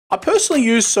I personally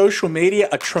use social media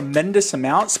a tremendous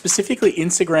amount, specifically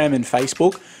Instagram and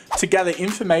Facebook, to gather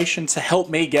information to help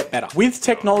me get better. With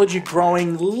technology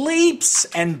growing leaps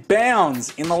and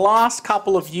bounds in the last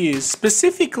couple of years,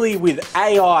 specifically with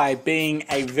AI being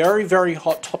a very, very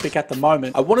hot topic at the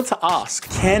moment, I wanted to ask,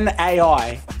 can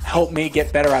AI help me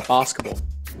get better at basketball?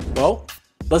 Well,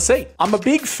 let's see. I'm a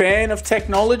big fan of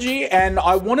technology and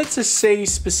I wanted to see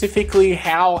specifically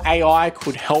how AI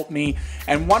could help me.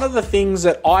 And one of the things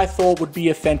that I thought would be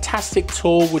a fantastic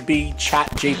tool would be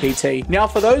GPT. Now,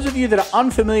 for those of you that are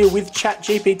unfamiliar with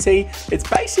GPT, it's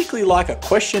basically like a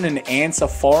question and answer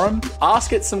forum.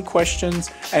 Ask it some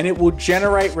questions and it will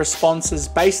generate responses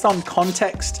based on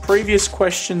context, previous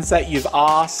questions that you've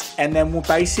asked, and then will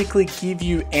basically give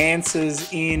you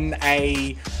answers in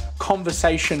a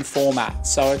conversation format.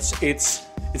 So it's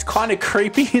kind of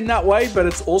creepy in that way, but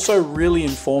it's also really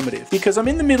informative because I'm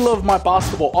in the middle of my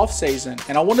basketball off season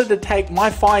and I wanted to take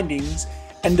my findings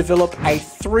and develop a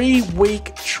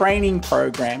 3-week training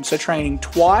program. So training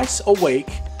twice a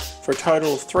week for a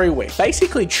total of 3 weeks.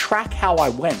 Basically track how I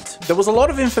went. There was a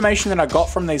lot of information that I got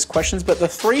from these questions, but the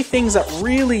 3 things that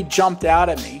really jumped out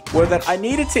at me were that I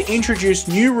needed to introduce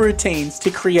new routines to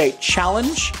create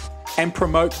challenge and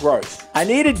promote growth. I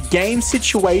needed game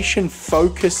situation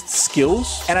focused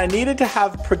skills and I needed to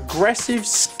have progressive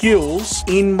skills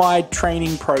in my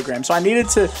training program. So I needed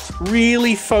to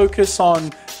really focus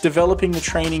on developing the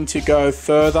training to go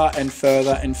further and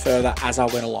further and further as I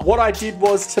went along. What I did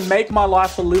was to make my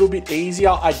life a little bit easier.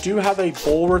 I do have a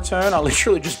ball return. I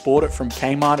literally just bought it from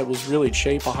Kmart. It was really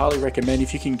cheap. I highly recommend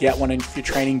if you can get one and if you're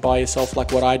training by yourself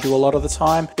like what I do a lot of the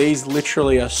time. These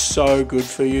literally are so good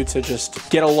for you to just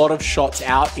get a lot of shots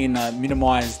out in a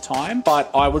minimized time. But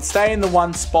I would stay in the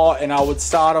one spot and I would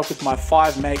start off with my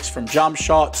 5 makes from jump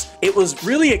shots. It was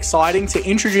really exciting to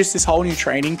introduce this whole new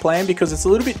training plan because it's a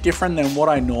little bit different than what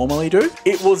I normally do.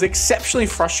 It was exceptionally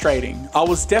frustrating. I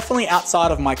was definitely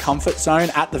outside of my comfort zone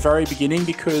at the very beginning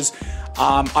because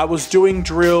I was doing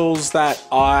drills that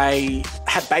I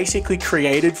had basically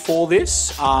created for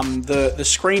this. The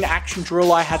screen action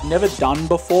drill I had never done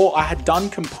before. I had done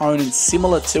components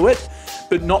similar to it,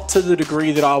 but not to the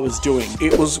degree that I was doing.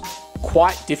 It was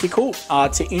quite difficult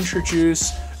to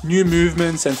introduce new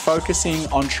movements and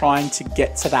focusing on trying to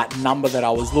get to that number that I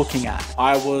was looking at.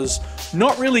 I was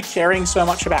not really caring so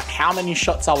much about how many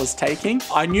shots I was taking.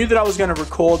 I knew that I was going to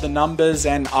record the numbers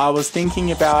and I was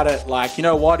thinking about it like, you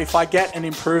know what, if I get an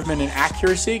improvement in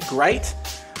accuracy, great.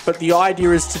 But the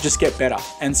idea is to just get better.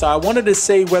 And so I wanted to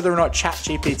see whether or not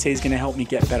GPT is going to help me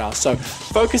get better. So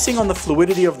focusing on the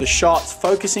fluidity of the shots,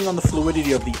 focusing on the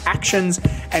fluidity of the actions,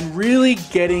 and really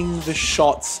getting the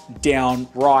shots down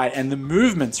right and the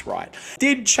movements right.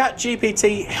 Did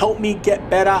GPT help me get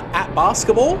better at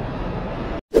basketball?